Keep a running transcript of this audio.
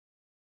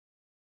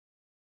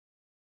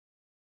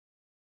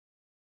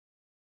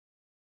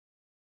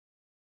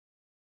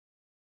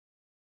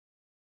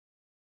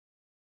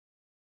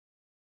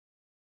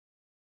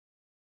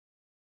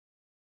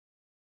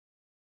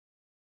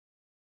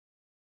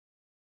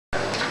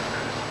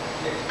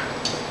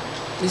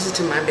This is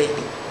to my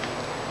baby.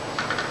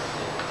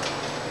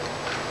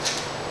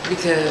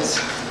 Because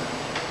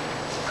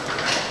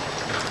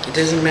it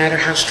doesn't matter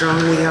how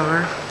strong we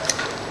are.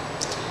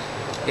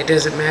 It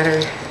doesn't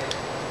matter.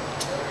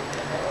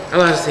 A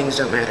lot of things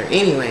don't matter.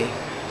 Anyway,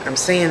 I'm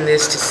saying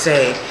this to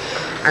say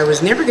I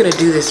was never going to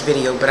do this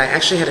video, but I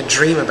actually had a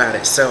dream about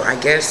it. So I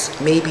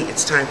guess maybe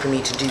it's time for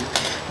me to do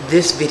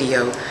this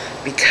video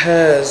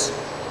because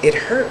it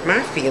hurt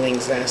my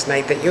feelings last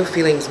night that your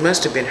feelings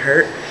must have been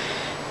hurt.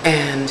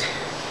 And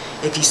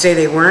if you say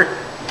they weren't,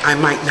 I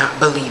might not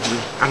believe you.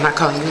 I'm not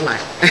calling you a liar.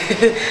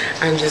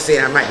 I'm just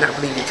saying I might not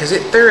believe you because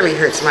it thoroughly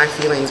hurts my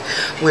feelings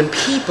when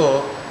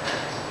people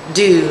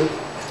do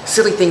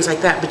silly things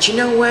like that. But you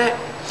know what?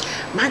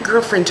 My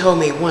girlfriend told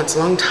me once, a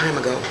long time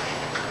ago,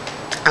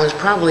 I was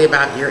probably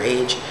about your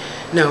age.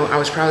 No, I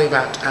was probably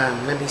about,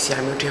 let me see,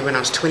 I moved here when I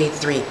was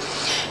 23.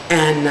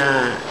 And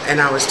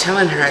I was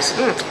telling her, I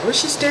said, what's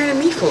she staring at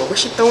me for?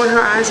 What's she throwing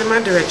her eyes in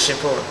my direction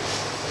for?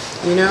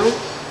 You know?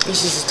 And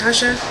she says,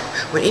 Tasha,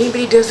 when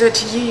anybody does that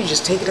to you, you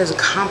just take it as a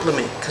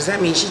compliment, because that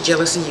means she's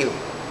jealous of you.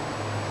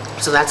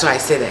 So that's why I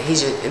said that.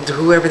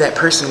 Whoever that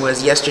person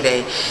was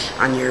yesterday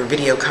on your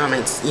video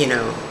comments, you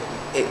know,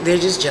 they're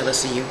just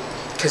jealous of you,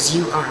 because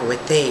you are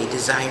what they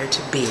desire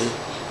to be.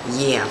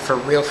 Yeah, for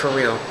real,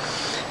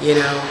 you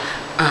know.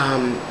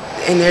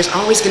 And there's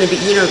always going to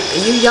be, you know,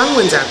 you young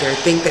ones out there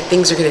think that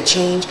things are going to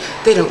change.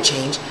 They don't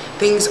change.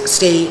 Things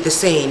stay the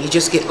same. You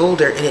just get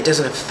older and it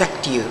doesn't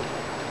affect you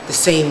the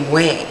same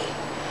way.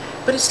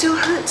 But it still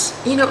hurts.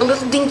 You know, a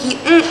little dinky,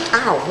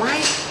 ow,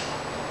 why?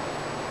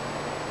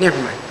 Never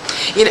mind.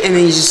 You know, and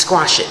then you just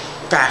squash it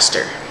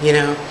faster, you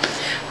know.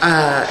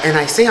 And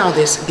I say all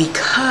this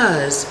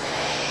because,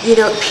 you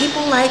know,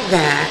 people like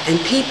that and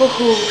people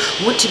who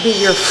want to be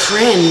your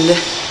friend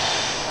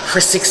for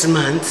 6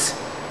 months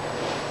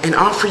and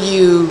offer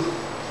you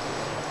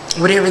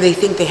whatever they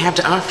think they have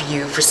to offer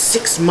you for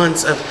 6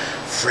 months of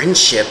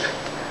friendship,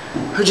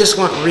 who just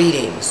want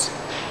readings.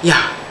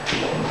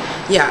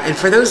 Yeah, and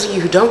for those of you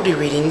who don't do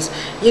readings,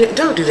 you know,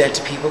 don't do that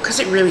to people because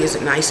it really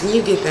isn't nice, and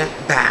you get that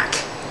back,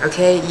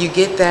 okay? You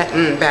get that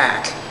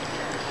back.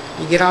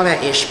 You get all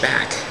that ish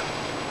back.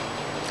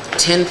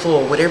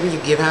 Tenfold. Whatever you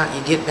give out,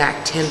 you get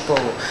back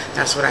tenfold.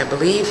 That's what I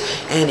believe.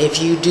 And if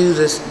you do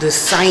the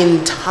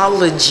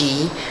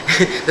Scientology,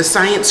 the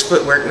science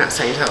footwork, not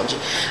Scientology,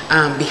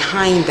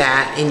 behind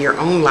that in your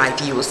own life,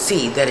 you will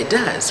see that it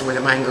does. Where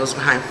the mind goes,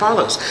 behind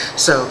follows.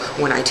 So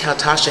when I tell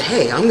Tasha,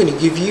 hey, I'm going to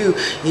give you,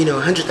 you know,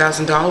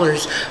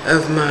 $100,000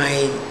 of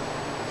my,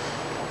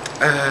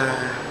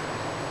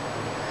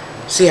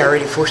 see, I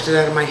already forced it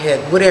out of my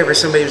head. Whatever,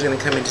 somebody was going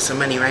to come into some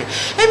money, right?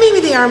 And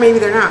maybe they are, maybe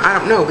they're not. I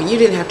don't know. But you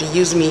didn't have to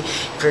use me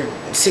for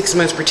 6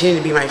 months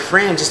pretending to be my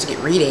friend just to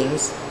get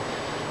readings.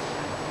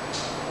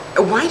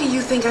 Why do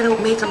you think I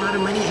don't make a lot of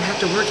money and have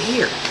to work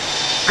here?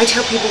 I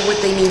tell people what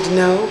they need to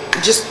know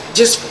just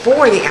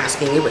for the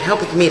asking. It would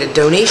help if you made a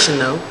donation,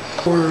 though.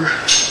 Or,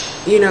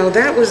 you know,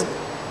 that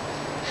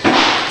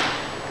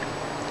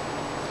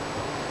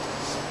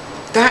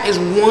is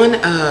one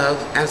of,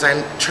 as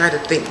I try to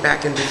think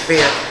back and be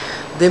fair,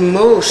 the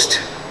most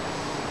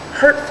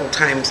hurtful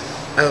times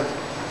of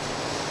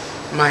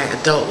my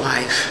adult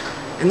life.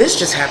 And this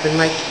just happened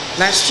like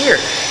last year.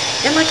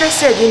 And like I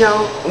said, you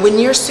know, when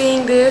you're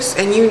seeing this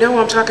and you know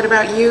I'm talking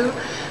about you,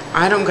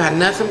 I don't got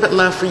nothing but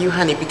love for you,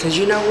 honey, because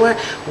you know what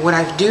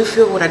I do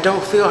feel, what I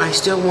don't feel, I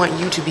still want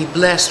you to be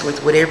blessed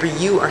with whatever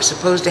you are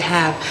supposed to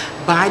have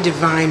by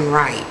divine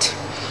right.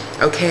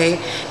 Okay,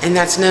 and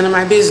that's none of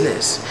my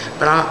business.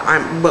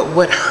 But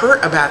what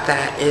hurt about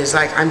that is,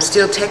 like, I'm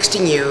still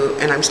texting you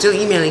and I'm still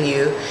emailing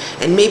you,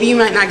 and maybe you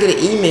might not get an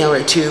email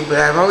or two, but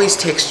I've always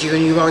texted you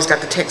and you've always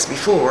got the text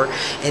before,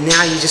 and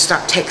now you just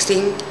stop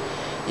texting.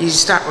 You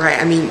just stop, right?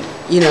 I mean,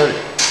 you know,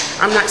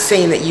 I'm not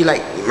saying that you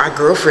like my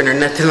girlfriend or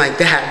nothing like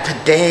that,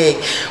 but dang,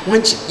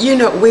 once you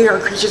know, we are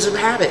creatures of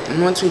habit,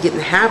 and once we get in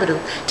the habit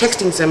of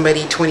texting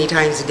somebody 20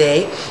 times a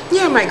day,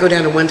 yeah, it might go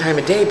down to 1 time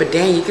a day, but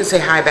dang, you can say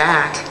hi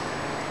back.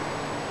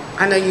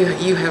 I know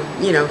you have,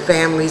 you know,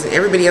 families, and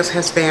everybody else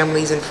has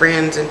families and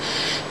friends and,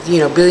 you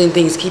know, billion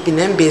things keeping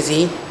them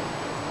busy.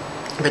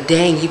 But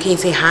dang, you can't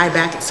say hi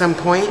back at some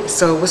point.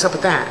 So what's up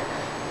with that?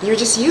 You're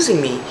just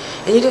using me.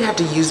 And you didn't have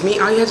to use me.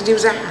 All you had to do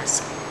was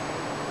ask.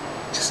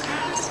 Just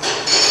ask.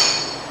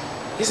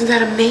 Isn't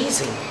that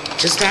amazing?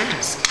 Just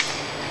ask.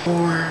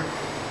 Or,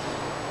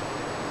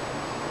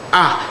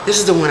 this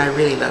is the one I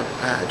really love,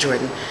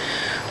 Jordan.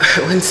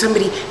 When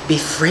somebody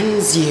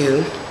befriends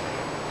you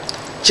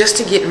just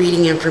to get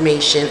reading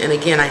information, and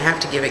again, I have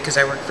to give it because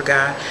I work for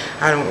God.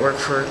 I don't work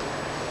for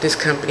this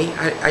company.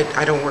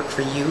 I don't work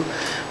for you.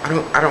 I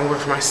don't work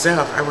for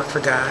myself. I work for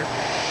God.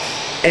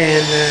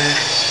 And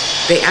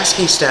they ask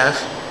you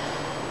stuff.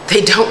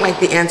 They don't like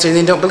the answer and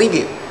then don't believe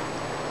you.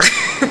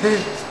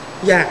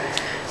 Yeah.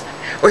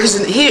 Or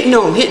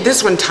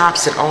this one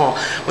tops it all.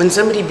 When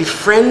somebody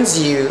befriends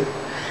you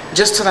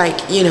just to, like,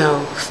 you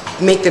know,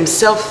 make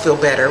themselves feel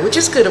better, which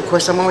is good, of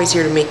course. I'm always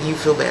here to make you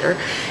feel better,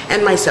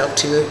 and myself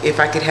too, if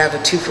I could have a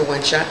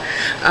 2-for-1 shot.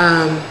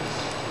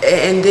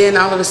 And then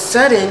all of a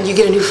sudden you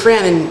get a new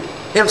friend and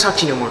They don't talk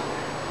to you no more.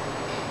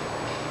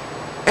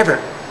 Ever.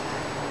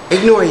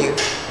 Ignore you.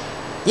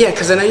 Yeah,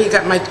 because I know you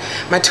got my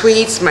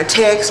tweets, my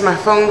texts, my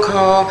phone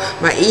call,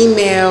 my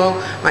email,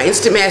 my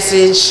instant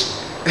message.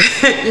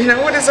 You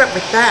know, what is up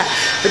with that?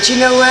 But you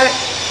know what?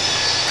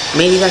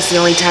 Maybe that's the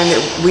only time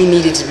that we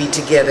needed to be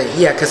together.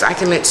 Yeah, because I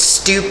can let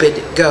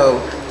stupid go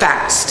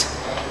fast.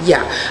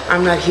 Yeah,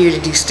 I'm not here to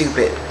do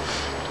stupid.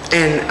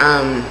 And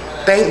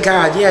thank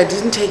God, yeah,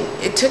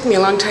 it took me a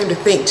long time to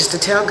think, just to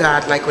tell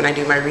God, like when I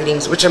do my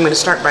readings, which I'm going to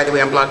start, by the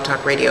way, on Blog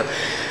Talk Radio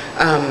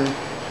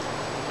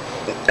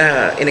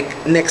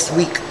next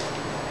week.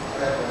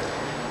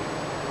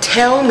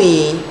 Tell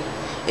me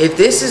if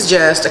this is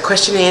just a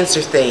question and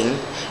answer thing,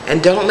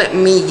 and don't let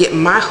me get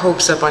my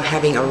hopes up on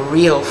having a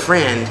real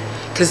friend,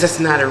 because that's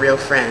not a real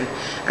friend.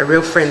 A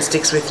real friend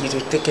sticks with you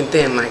through thick and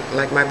thin,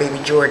 like my baby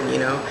Jordan, you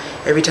know.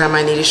 Every time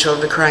I need a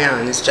shoulder to cry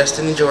on, it's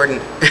Justin and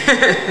Jordan.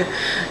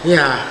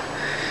 Yeah.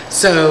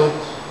 So,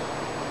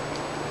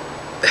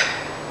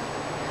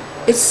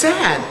 it's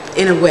sad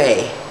in a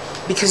way,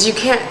 because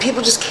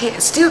people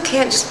still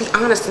can't just be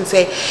honest and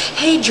say,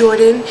 hey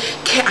Jordan,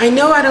 I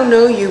know I don't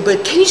know you,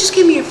 but can you just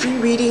give me a free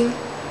reading?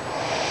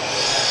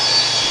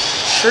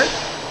 Sure.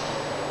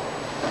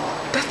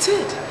 That's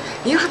it.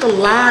 You don't have to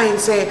lie and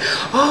say,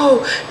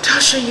 oh,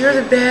 Tasha, you're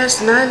the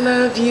best, and I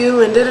love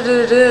you, and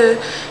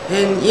da-da-da-da-da,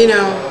 and, you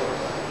know,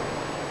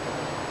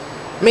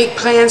 make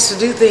plans to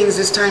do things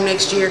this time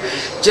next year,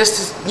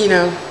 just to, you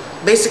know,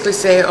 basically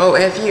say, oh,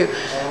 F you.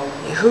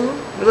 Who?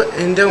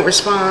 And don't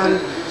respond,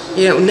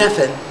 you know,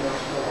 nothing.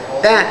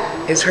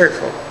 That is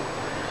hurtful.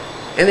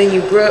 And then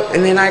you grow up,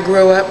 and then I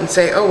grow up and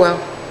say, oh, well,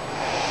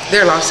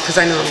 they're lost, because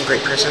I know I'm a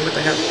great person. What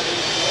the hell?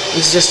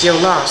 It's just your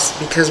loss,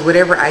 because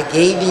whatever I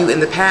gave you in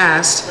the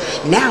past,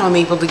 now I'm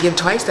able to give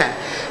twice that.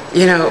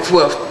 You know,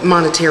 well,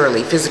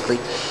 monetarily, physically.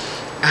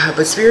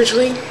 But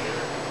spiritually,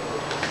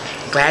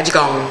 glad you're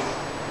gone.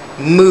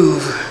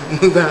 Move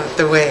out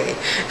the way.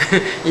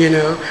 You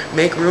know,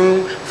 make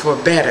room for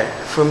better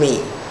for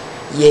me.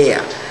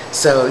 Yeah.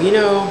 So, you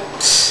know,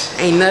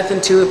 ain't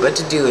nothing to it but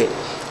to do it.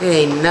 It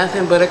ain't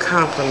nothing but a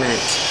compliment.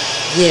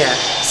 Yeah.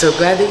 So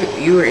glad that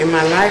you were in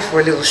my life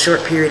for a little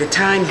short period of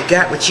time. You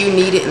got what you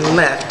needed and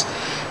left.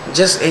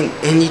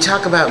 And you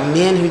talk about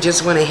men who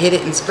just want to hit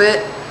it and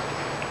split.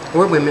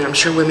 Or women. I'm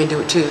sure women do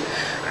it too.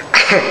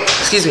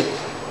 Excuse me.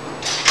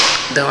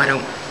 Though I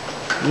don't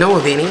know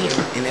of any,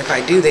 and if I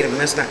do, they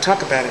must not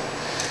talk about it.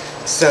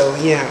 So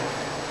yeah,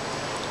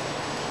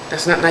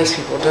 that's not nice,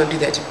 people. Don't do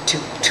that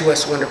to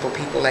us wonderful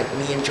people like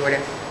me and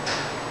Jordan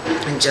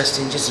and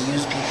Justin. Just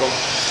use people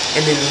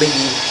and then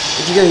leave.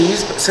 If you're gonna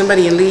use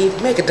somebody and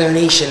leave, make a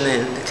donation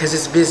then, because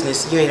it's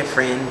business. You ain't a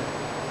friend.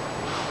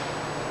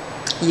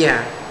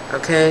 Yeah.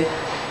 Okay.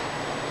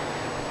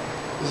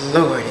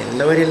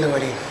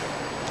 Lordy.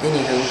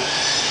 Anywho,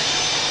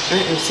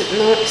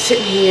 I'm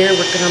sitting here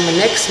working on my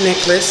next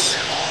necklace.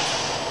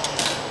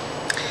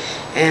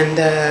 And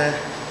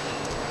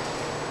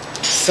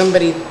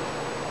somebody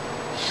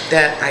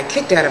that I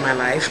kicked out of my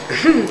life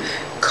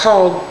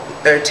called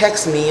or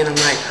texted me, and I'm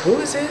like, who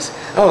is this?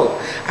 Oh,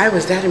 I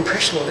was that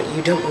impressionable that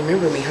you don't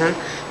remember me, huh?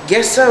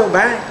 Guess so,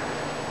 bye.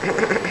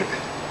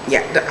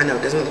 Yeah, I know,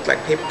 it doesn't look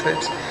like paper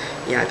clips.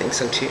 Yeah, I think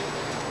so too.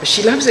 But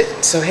she loves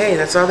it, so hey,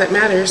 that's all that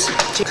matters.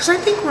 Because I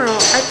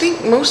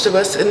think most of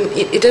us, and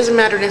it doesn't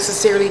matter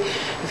necessarily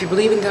if you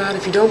believe in God,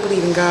 if you don't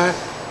believe in God,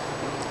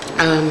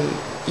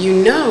 you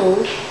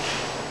know,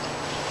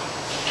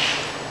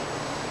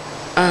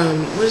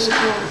 what is it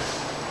called?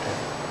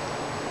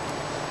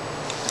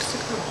 What's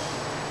it called?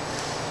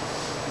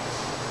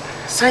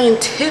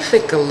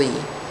 Scientifically,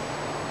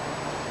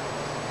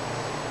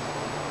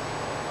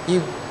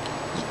 you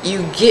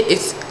get,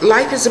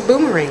 life is a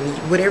boomerang.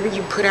 Whatever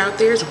you put out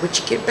there is what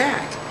you get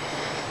back,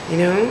 you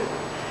know?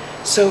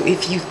 So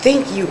if you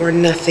think you are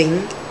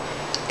nothing,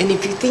 and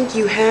if you think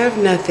you have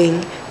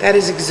nothing, that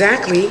is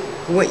exactly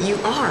what you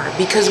are,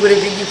 because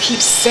whatever you keep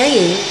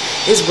saying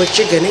is what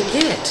you're gonna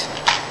get.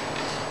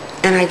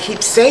 And I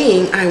keep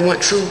saying I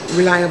want true,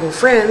 reliable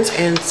friends,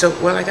 and so,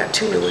 well, I got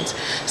 2 new ones,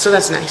 so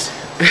that's nice.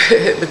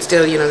 But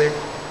still, you know,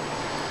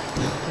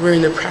 we're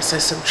in the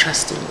process of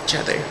trusting each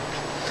other.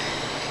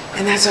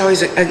 And that's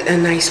always a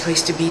nice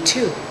place to be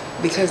too,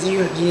 because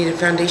you need a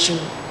foundation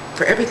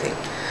for everything.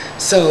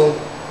 So,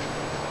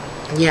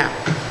 yeah.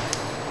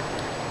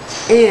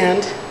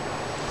 And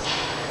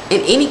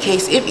in any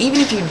case, even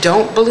if you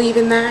don't believe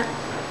in that,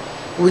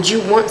 would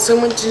you want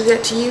someone to do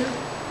that to you?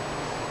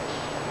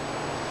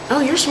 Oh,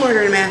 you're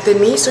smarter in math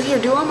than me, so here,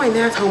 do all my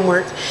math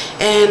homework.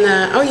 And,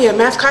 oh yeah,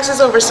 math class is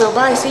over, so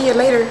bye, see you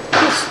later.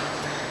 Poof.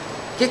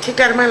 Get kicked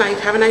out of my life.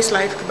 Have a nice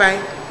life.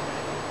 Goodbye.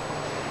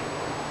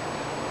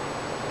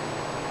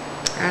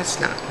 That's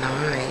not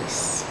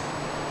nice.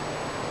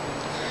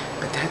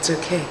 But that's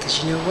okay,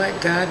 because you know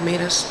what? God made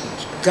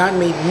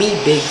me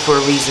big for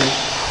a reason.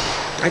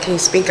 I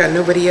can't speak on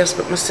nobody else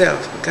but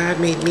myself. But God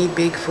made me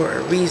big for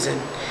a reason.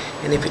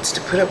 And if it's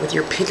to put up with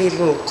your piddly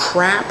little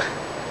crap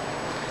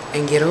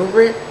and get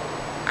over it,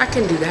 I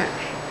can do that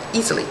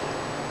easily.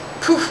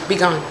 Poof, be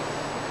gone.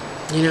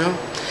 You know?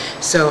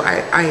 So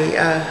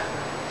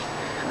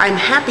I'm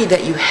happy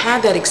that you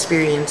had that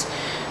experience.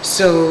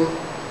 So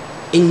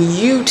in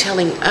you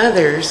telling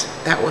others,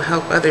 that will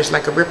help others,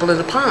 like a ripple in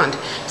a pond.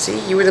 See,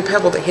 you were the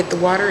pebble that hit the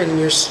water, and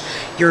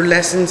your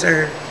lessons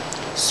are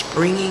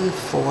springing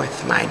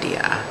forth, my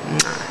dear.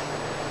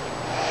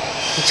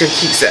 Get your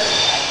keys up.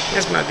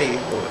 That's my baby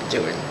boy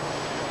doing.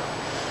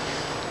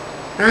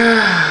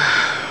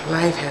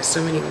 Life has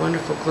so many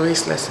wonderful,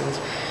 glorious lessons.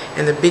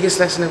 And the biggest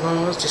lesson of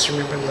all is just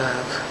remember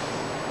love.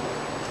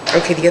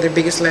 Okay, the other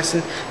biggest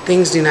lesson,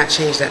 things do not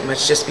change that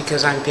much just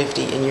because I'm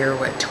 50 and you're,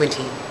 what,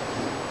 20?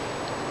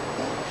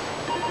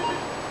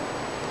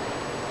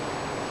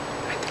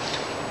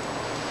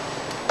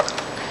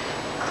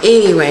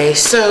 Anyway,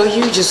 so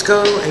you just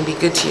go and be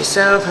good to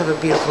yourself. Have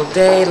a beautiful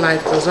day.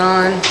 Life goes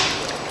on.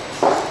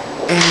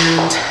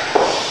 And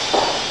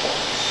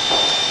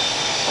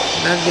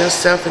love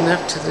yourself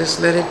enough to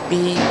just let it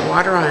be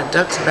water on a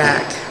duck's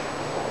back.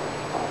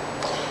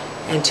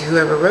 And to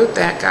whoever wrote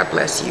that, God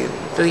bless you.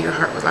 Fill your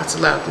heart with lots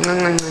of love.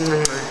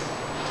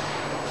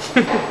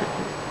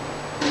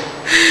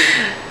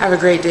 Have a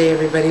great day,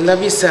 everybody.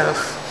 Love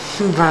yourself.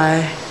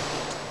 Bye.